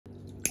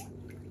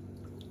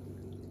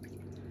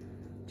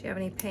Do you have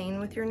any pain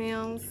with your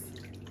nails?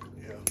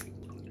 Yeah.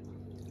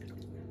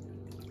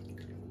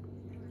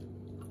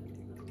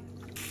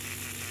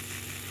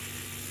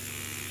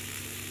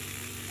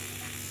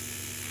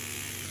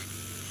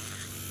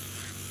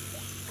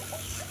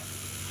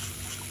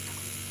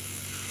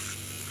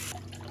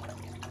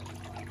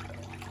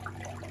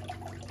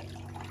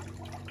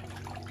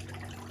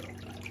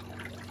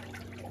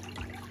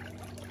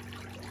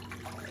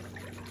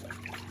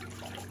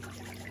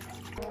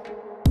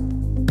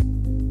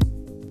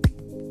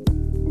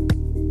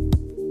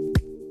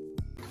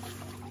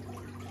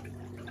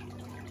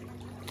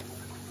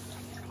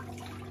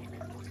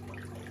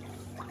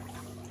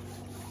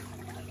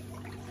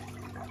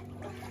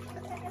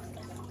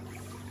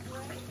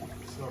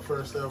 It's my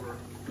first ever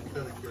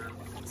pedicure.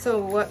 So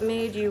what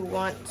made you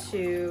want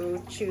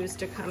to choose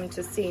to come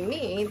to see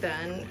me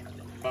then?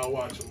 I'll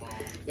watch them all.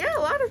 Yeah, a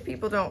lot of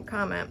people don't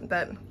comment,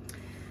 but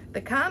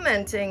the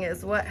commenting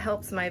is what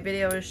helps my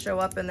videos show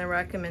up in the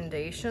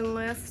recommendation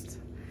list.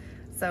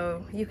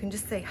 So you can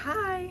just say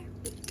hi,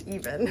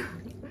 even.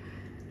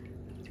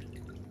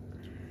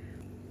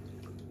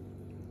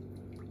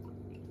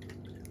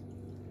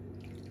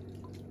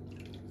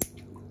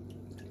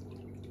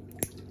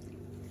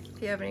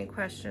 If you have any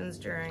questions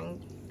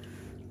during,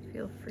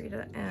 feel free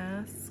to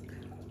ask.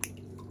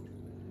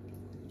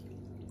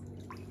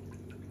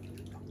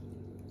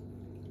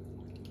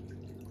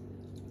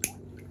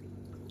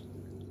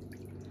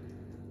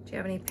 Do you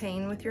have any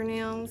pain with your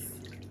nails?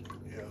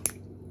 Yeah.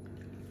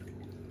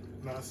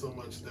 Not so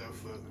much that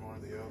foot, more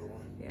the other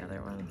one. The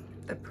other one.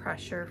 The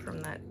pressure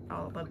from that,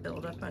 all the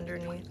buildup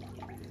underneath.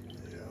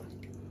 Yeah.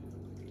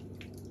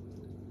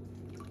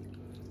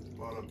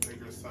 Bought a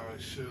bigger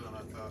size shoe and I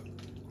thought,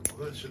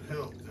 well, that should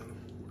help.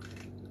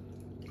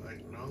 And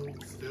like, no,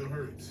 it still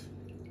hurts.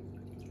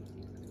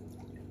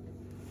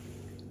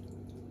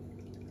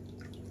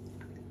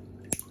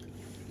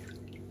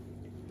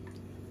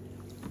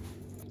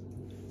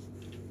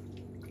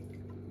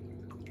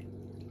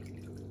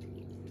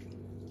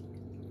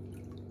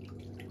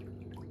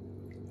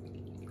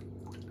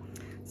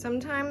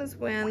 Sometimes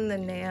when the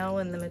nail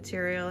and the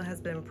material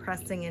has been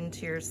pressing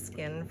into your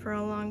skin for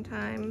a long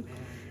time,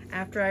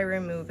 after I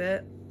remove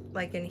it,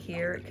 like in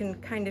here, it can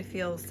kind of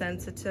feel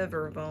sensitive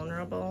or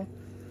vulnerable.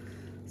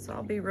 So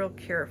I'll be real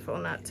careful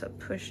not to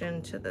push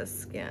into the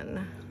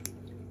skin.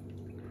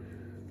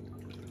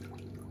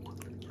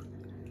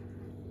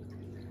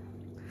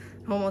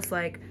 Almost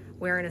like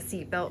wearing a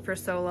seatbelt for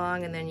so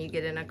long and then you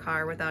get in a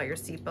car without your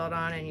seatbelt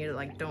on and you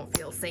like don't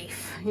feel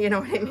safe. You know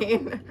what I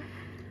mean?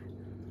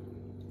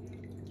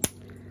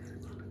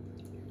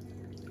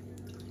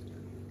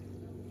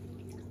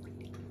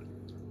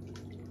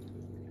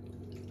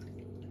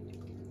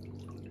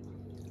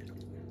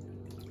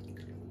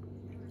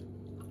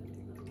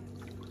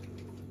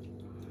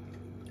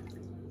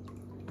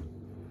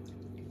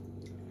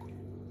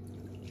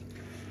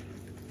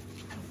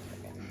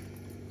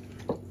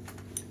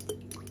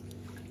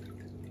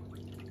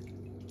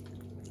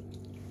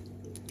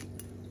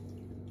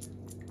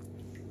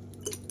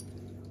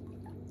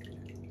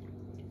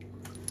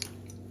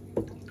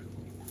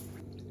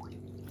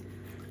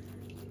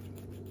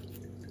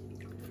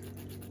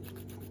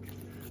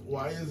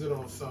 Why is it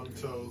on some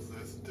toes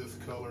that's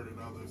discolored and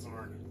others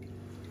aren't?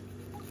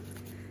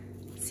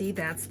 See,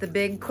 that's the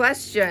big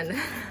question.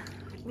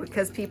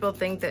 Because people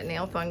think that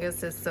nail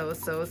fungus is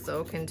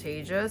so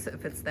contagious.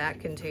 If it's that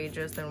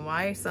contagious, then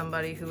why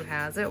somebody who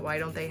has it, why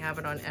don't they have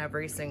it on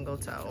every single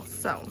toe?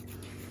 So,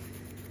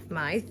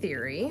 my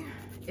theory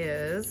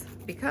is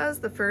because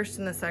the first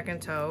and the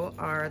second toe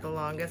are the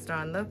longest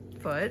on the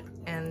foot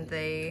and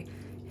they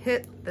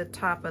hit the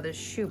top of the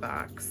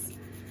shoebox,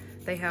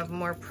 they have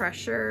more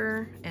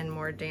pressure and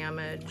more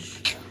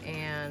damage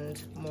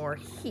and more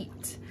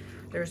heat.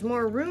 There's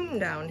more room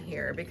down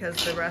here because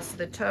the rest of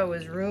the toe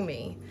is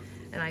roomy.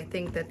 And I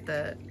think that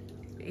the,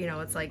 you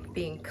know, it's like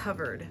being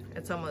covered.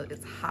 It's almost,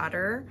 it's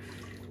hotter.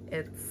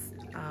 It's,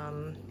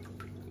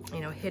 you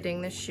know,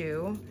 hitting the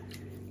shoe.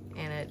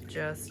 And it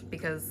just,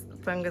 because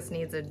fungus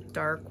needs a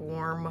dark,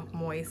 warm,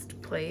 moist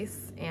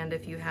place. And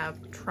if you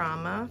have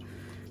trauma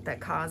that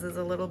causes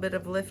a little bit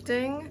of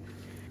lifting,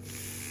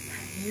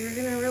 you're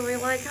gonna really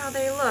like how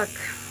they look.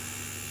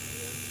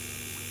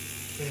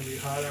 It's gonna be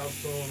hot out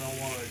soon. I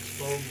want to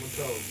expose my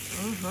toes.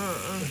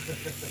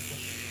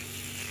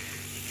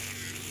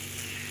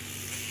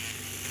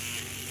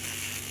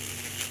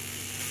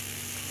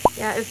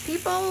 Yeah, if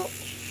people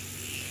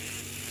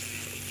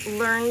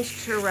learned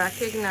to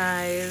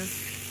recognize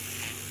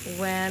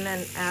when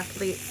an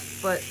athlete's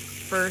foot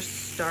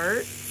first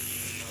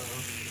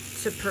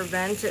starts to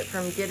prevent it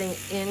from getting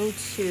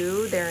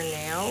into their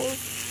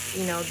nails,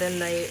 you know, then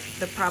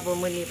the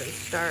problem wouldn't even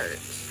start.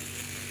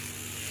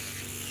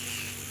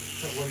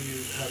 How do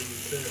you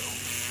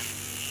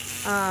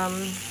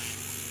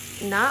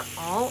tell? Not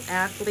all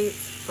athletes'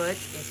 foot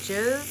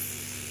itches,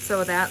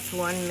 so that's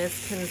one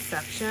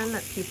misconception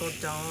that people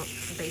don't,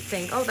 they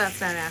think, oh, that's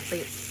not an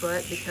athlete's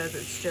foot because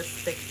it's just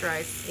thick,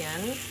 dry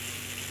skin.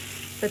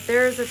 But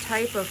there's a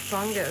type of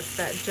fungus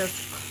that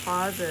just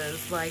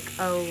causes like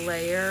a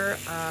layer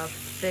of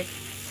thick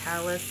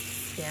callous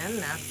skin.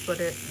 That's what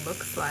it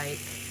looks like.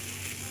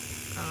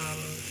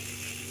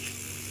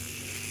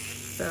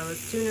 So as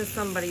soon as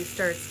somebody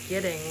starts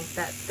getting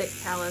that thick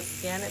callous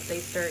skin, if they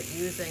start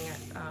using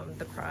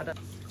the product.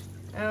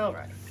 All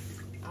right,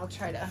 I'll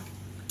try to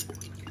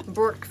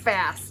work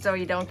fast so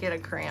you don't get a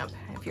cramp.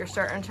 If you're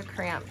starting to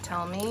cramp,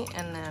 tell me,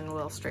 and then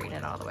we'll straighten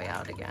it all the way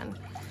out again.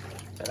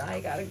 But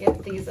I gotta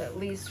get these at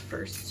least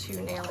first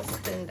 2 nails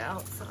thinned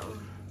out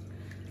some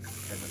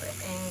because of the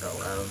angle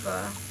of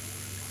my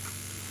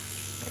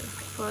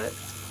foot.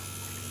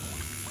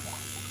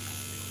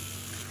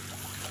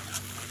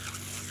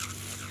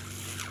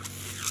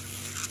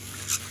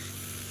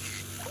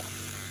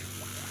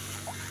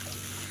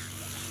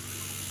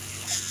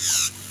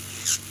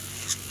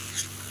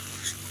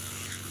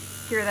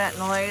 Hear that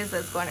noise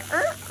that's going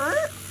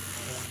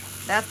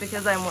That's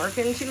because I'm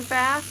working too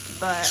fast,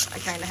 but I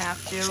kind of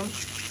have to.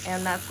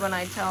 And that's when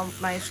I tell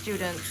my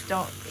students,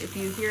 if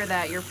you hear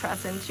that, you're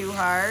pressing too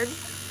hard,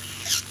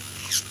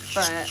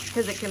 but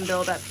because it can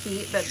build up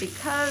heat. But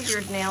because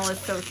your nail is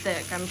so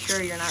thick, I'm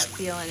sure you're not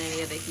feeling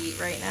any of the heat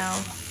right now.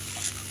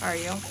 Are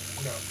you?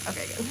 No.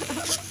 Okay, good.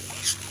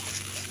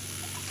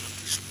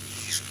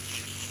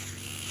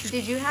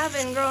 Did you have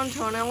ingrown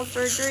toenail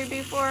surgery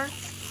before?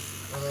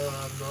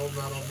 No,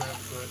 not on that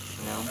foot.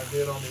 No? I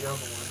did on the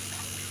other one.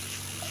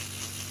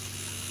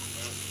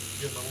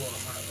 Getting a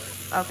little hot right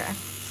now. Okay.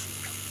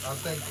 I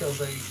think because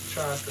they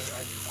tried to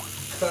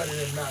cut it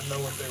and not know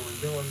what they were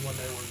doing when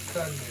they were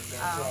cutting it.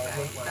 That's why it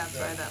looked like That's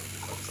that. why that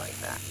looks like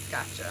that.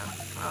 Gotcha.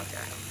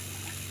 Okay.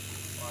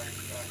 Like,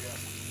 I guess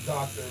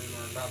doctors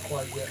or not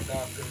quite yet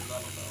doctors, I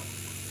don't know.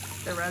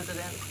 The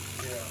residents.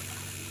 Yeah.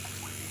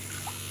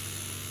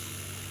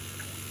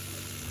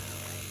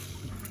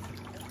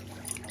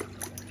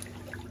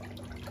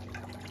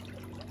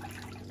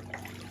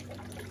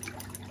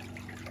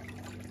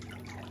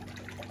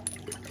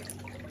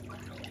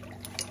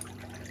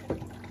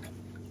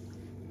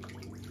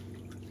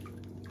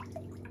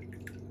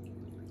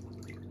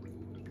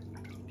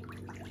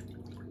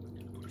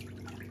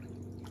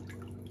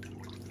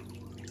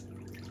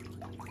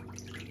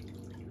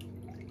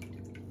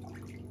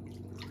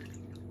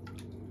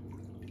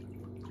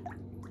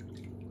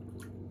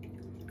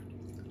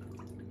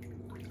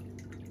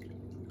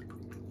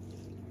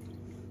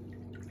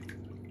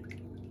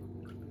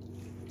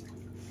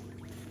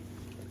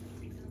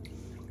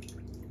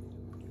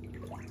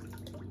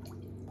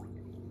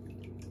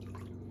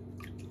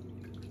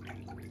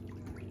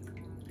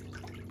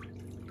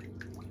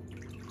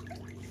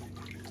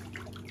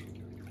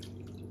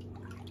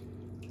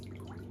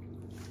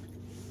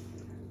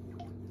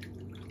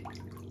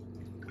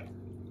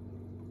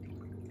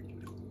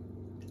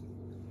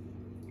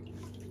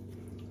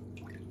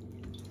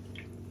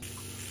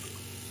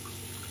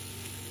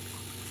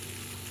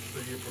 So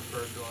you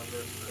prefer doing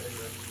this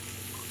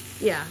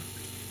to Yeah.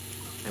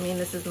 I mean,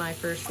 this is my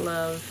first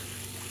love.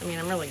 I mean,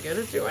 I'm really good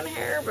at doing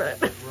hair,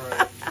 but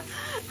right.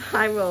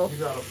 I will. You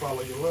gotta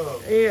follow your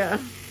love. Yeah.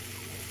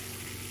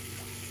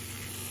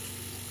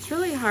 It's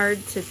really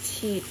hard to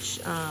teach,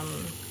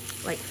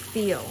 like,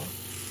 feel,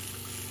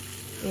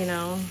 you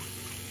know?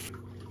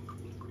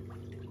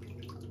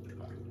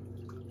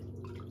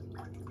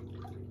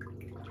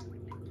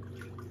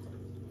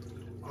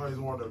 I always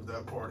wondered if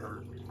that part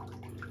hurt.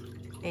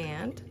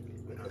 And?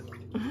 Yeah.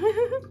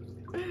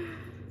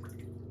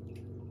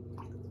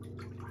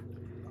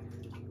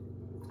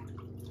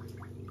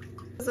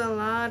 There's a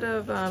lot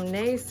of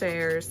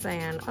naysayers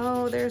saying,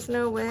 oh, there's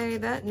no way,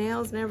 that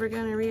nail's never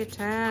going to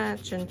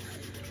reattach, and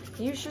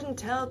you shouldn't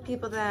tell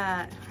people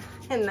that.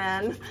 And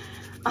then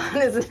on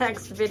his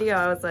next video,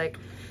 I was like,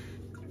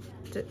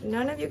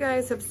 none of you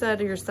guys have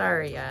said you're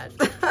sorry yet.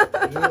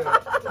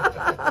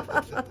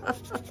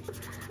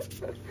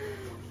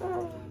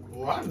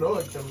 Well, I know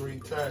it can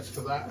reattach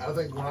because I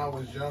think when I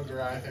was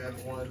younger, I had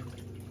one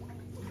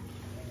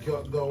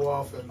go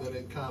off and then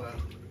it kind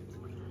of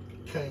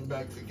came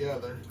back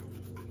together.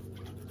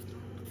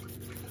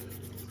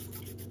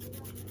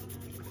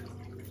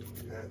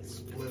 Had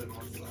split it on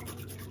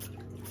something.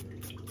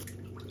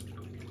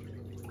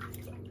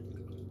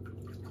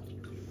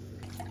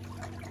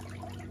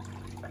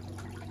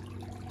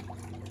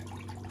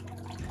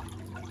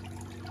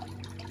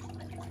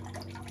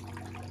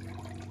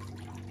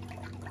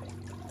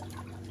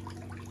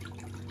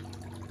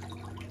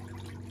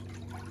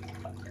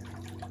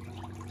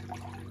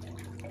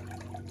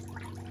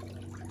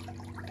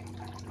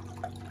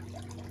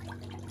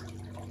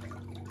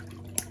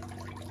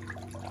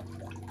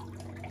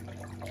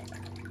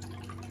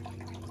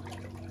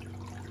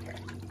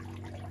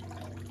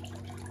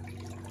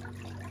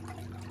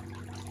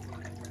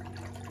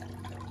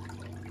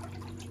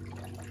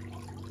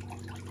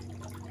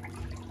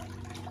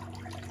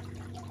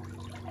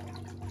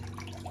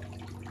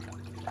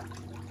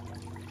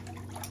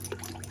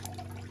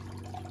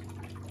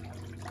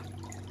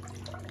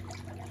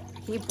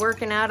 Keep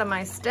working out of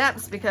my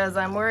steps because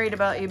I'm worried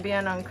about you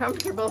being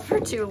uncomfortable for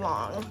too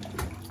long.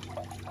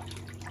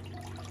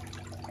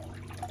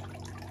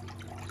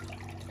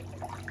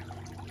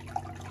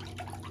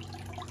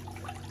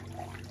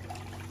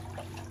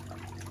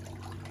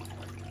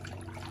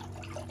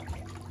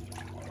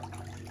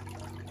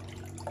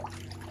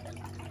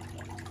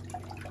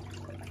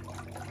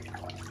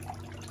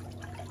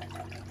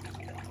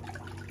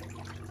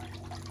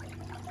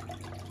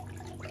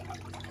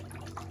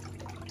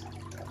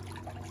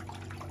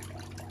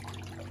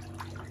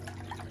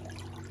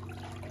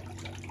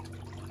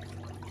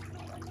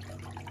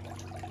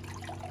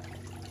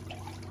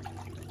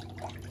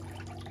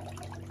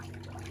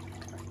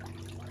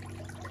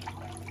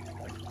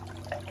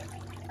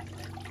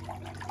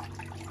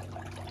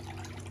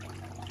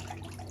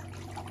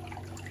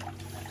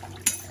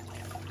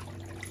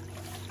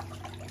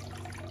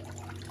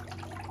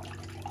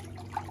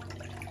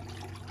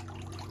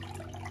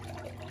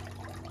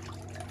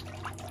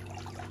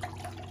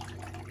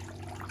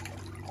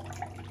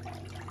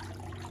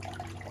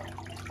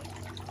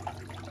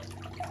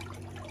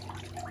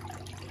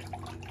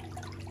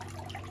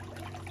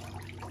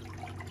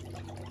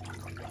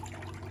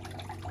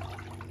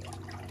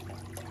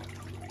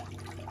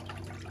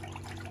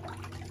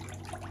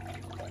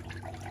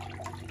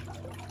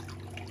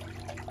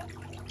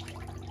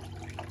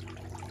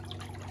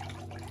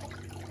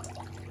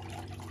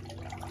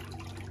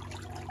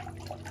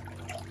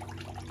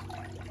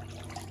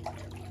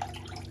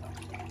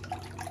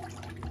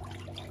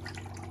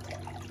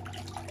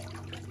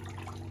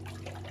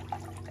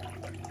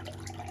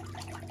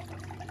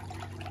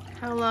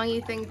 How long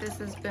you think this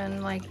has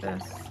been like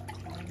this?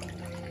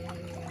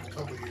 A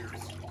couple years.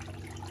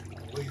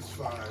 At least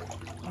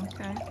 5.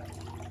 Okay.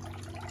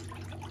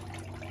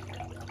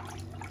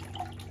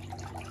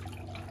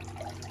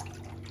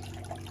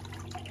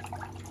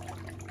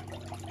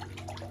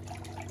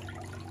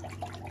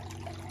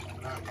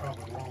 Not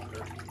probably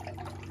longer.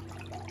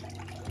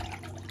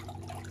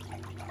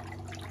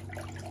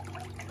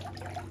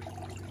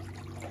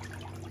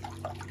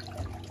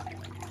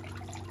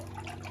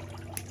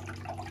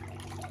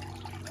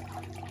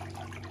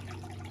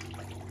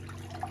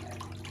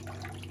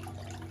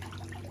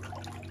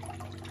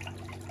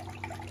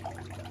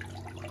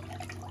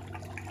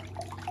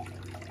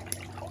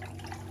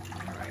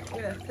 I'm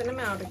gonna thin them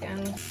out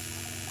again.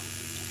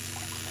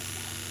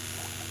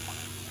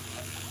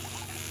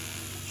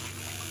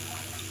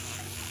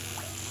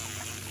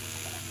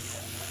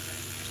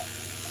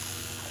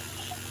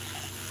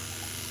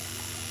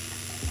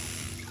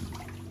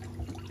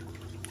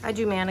 I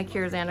do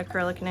manicures and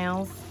acrylic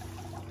nails.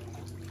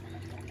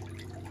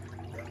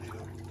 I need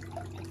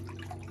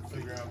to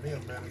figure out me a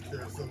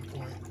manicure at some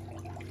point.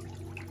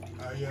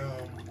 I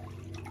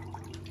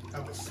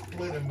have a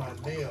split in my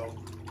nail,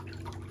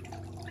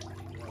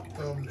 my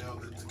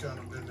thumbnail, that's kind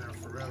of been there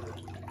forever.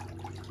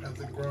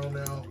 Hasn't grown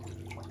out.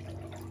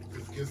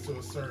 It gets to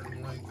a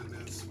certain length and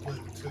then split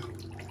in 2.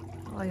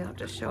 Well, you'll have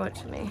to show it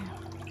to me.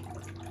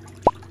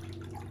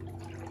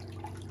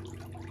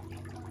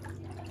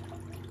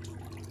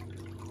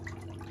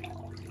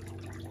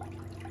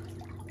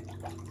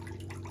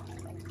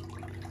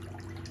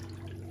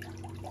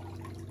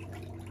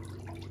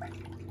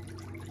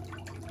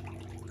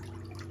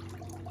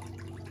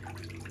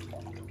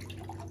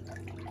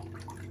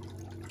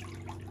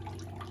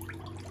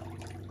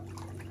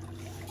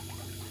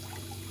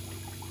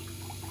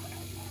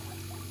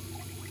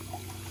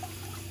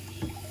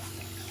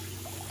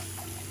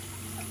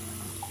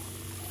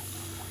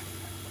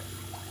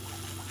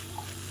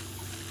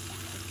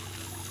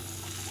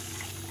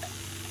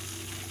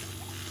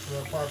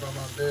 That part by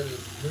my bed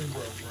is new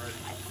growth,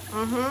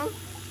 right? Mm-hmm.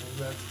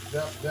 And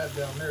that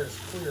down there is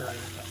clear, ain't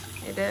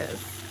it? It is.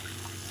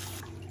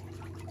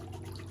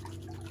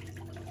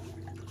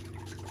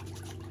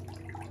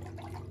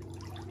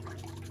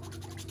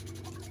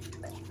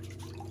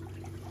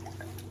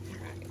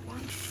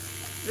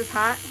 Is this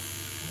hot?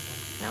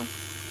 No?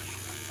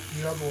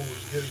 The other one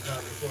was getting hot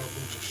before I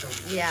moved the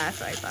shoulder. Yeah, that's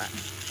what I thought.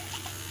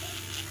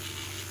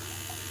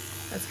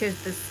 That's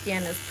because the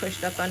skin is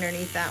pushed up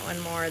underneath that one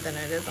more than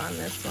it is on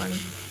this one.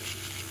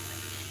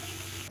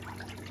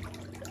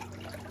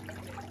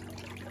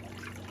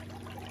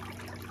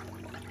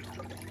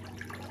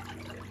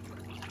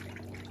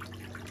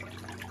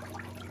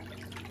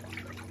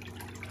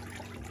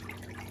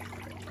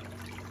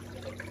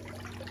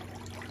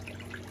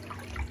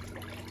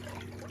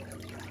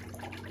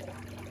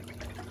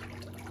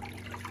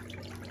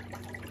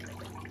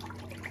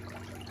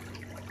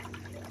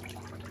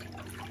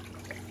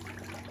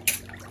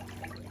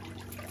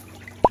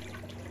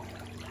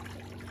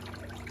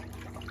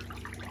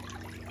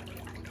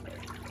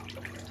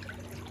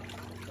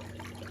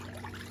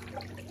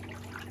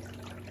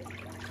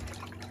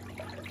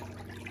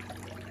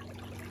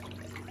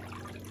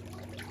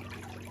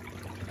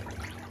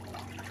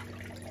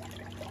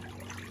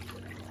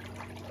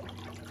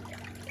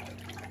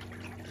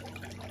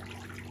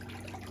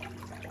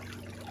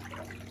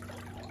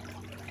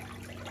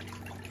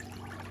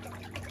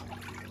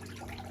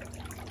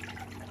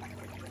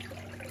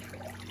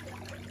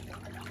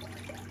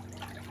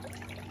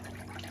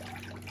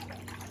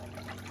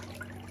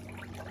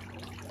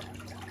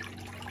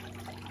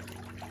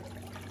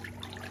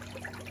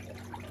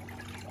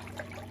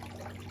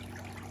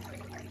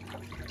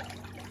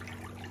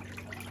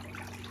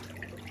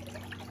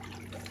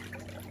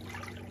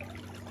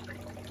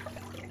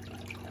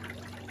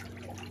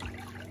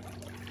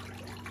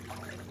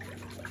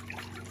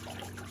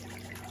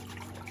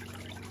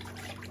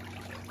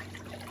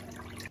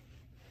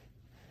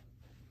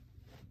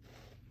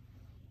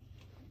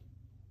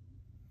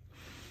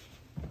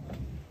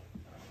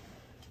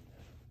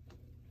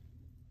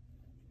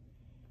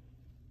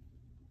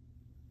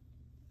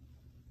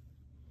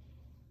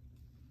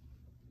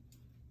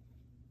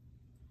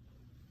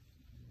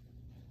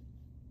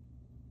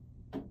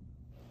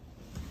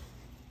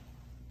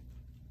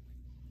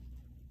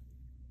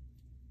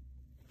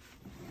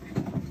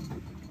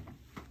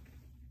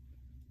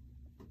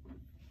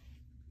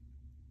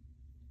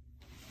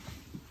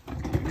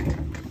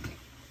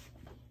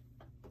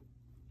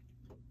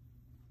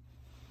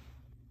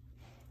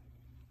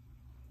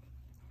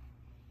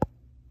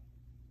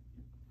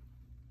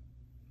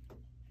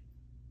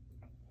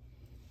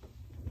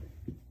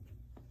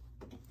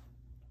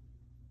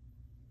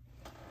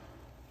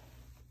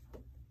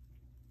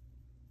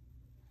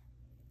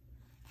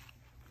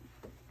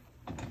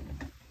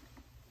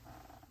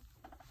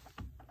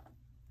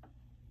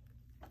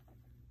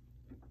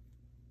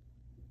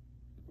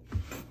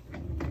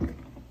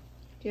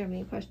 Do you have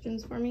any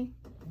questions for me?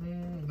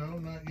 No,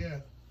 not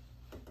yet.